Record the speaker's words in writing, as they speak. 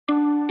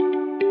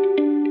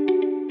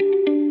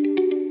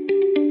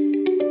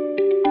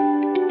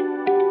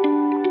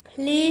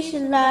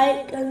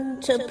like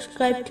and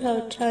subscribe to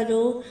our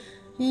channel.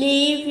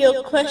 Leave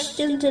your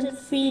questions and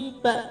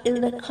feedback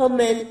in the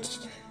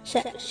comments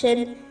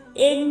section.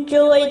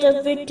 Enjoy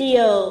the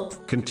video.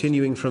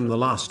 Continuing from the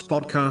last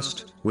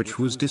podcast, which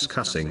was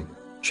discussing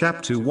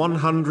chapter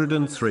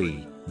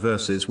 103,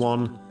 verses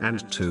 1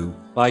 and 2.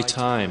 By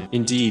time,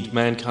 indeed,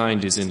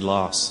 mankind is in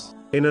loss.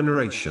 In a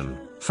narration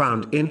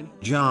found in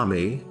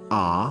Jami'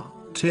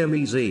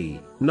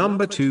 Tirmizi,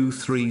 number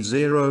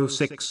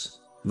 2306,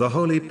 the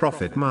Holy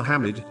Prophet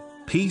Muhammad,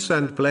 peace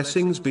and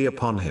blessings be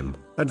upon him,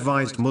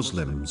 advised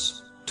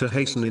Muslims to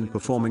hasten in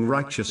performing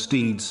righteous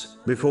deeds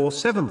before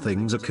 7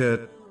 things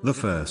occur. The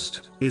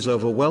first is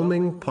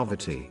overwhelming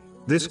poverty.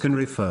 This can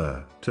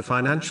refer to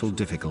financial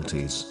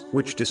difficulties,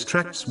 which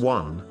distracts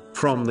one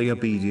from the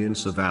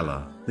obedience of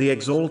Allah, the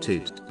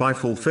Exalted, by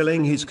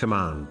fulfilling His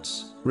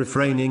commands,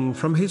 refraining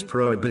from His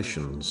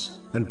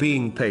prohibitions, and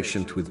being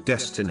patient with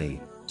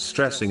destiny.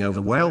 Stressing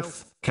over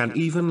wealth can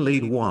even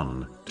lead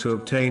one to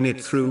obtain it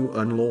through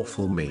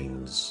unlawful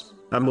means.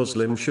 A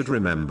Muslim should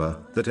remember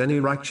that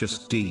any righteous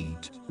deed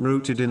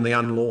rooted in the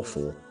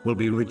unlawful will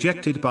be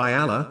rejected by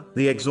Allah,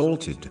 the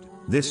Exalted.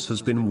 This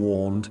has been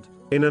warned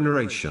in a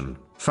narration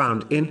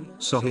found in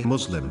Sahih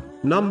Muslim,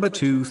 number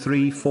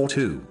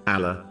 2342.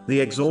 Allah, the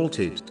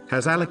Exalted,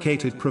 has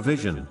allocated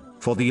provision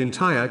for the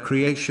entire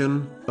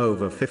creation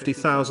over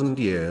 50,000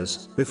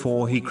 years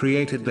before He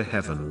created the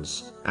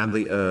heavens and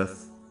the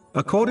earth.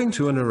 According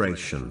to a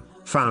narration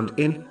found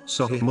in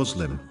Sahih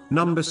Muslim,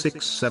 number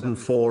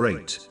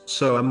 6748,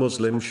 so a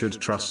Muslim should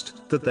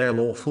trust that their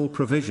lawful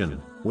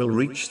provision will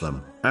reach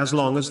them, as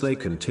long as they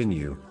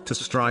continue to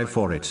strive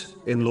for it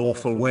in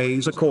lawful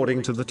ways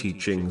according to the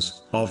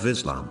teachings of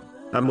Islam.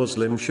 A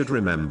Muslim should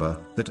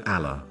remember that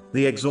Allah,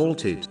 the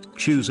Exalted,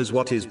 chooses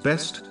what is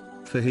best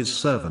for His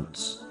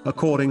servants,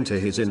 according to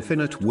His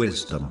infinite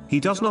wisdom. He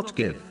does not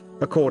give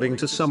according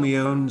to some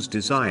one's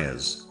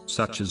desires,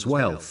 such as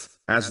wealth,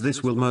 as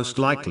this will most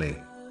likely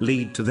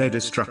lead to their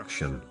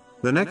destruction.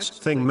 The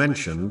next thing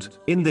mentioned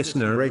in this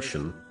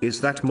narration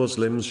is that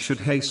Muslims should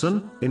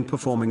hasten in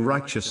performing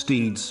righteous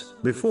deeds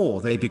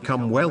before they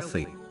become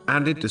wealthy,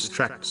 and it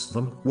distracts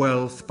them.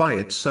 Wealth by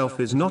itself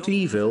is not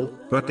evil,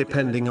 but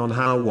depending on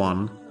how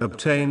one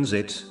obtains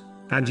it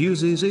and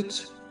uses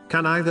it,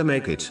 can either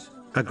make it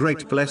a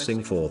great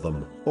blessing for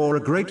them or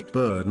a great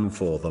burden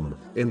for them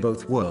in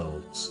both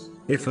worlds.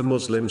 If a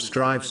Muslim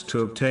strives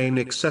to obtain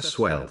excess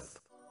wealth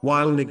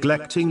while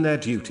neglecting their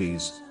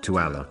duties to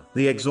Allah,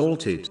 the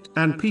Exalted,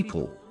 and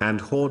people,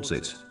 and hoards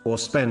it, or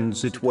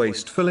spends it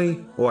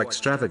wastefully, or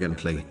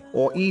extravagantly,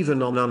 or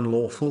even on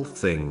unlawful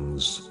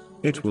things,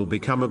 it will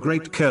become a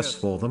great curse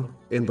for them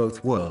in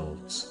both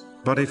worlds.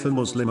 But if a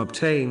Muslim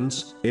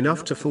obtains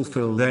enough to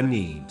fulfill their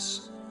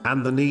needs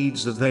and the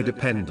needs of their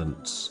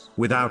dependents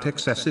without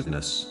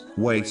excessiveness,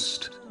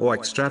 waste, or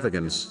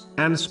extravagance,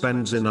 and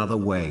spends in other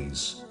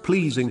ways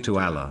pleasing to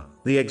Allah,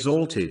 the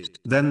Exalted,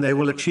 then they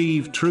will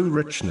achieve true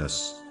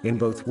richness in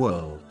both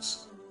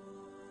worlds.